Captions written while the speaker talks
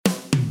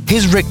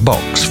Here's Rick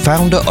Box,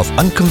 founder of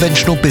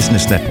Unconventional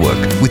Business Network,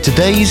 with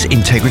today's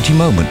Integrity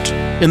Moment.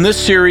 In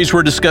this series,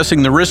 we're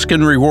discussing the risks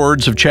and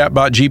rewards of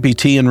Chatbot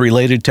GPT and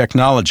related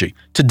technology.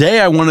 Today,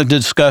 I want to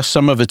discuss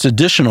some of its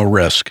additional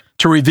risk.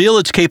 To reveal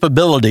its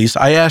capabilities,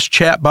 I asked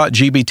Chatbot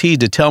GPT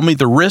to tell me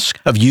the risk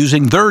of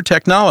using their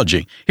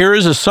technology. Here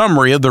is a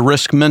summary of the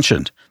risk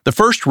mentioned. The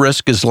first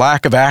risk is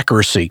lack of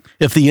accuracy.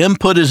 If the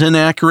input is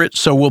inaccurate,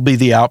 so will be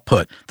the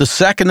output. The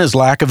second is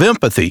lack of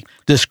empathy.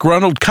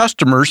 Disgruntled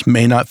customers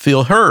may not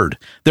feel heard.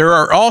 There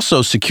are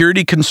also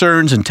security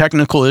concerns and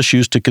technical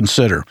issues to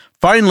consider.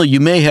 Finally, you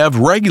may have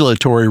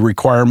regulatory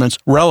requirements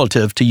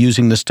relative to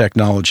using this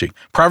technology.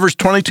 Proverbs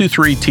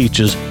 22:3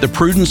 teaches, "The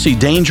prudent see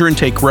danger and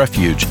take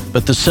refuge,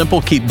 but the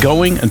simple keep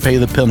going and pay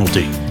the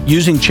penalty."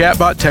 Using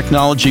chatbot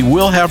technology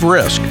will have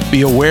risk.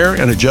 Be aware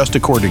and adjust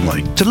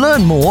accordingly. To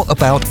learn more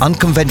about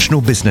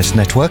Unconventional Business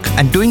Network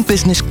and doing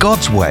business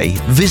God's way,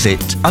 visit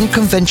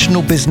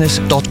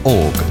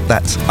unconventionalbusiness.org.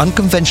 That's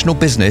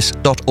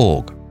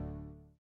unconventionalbusiness.org.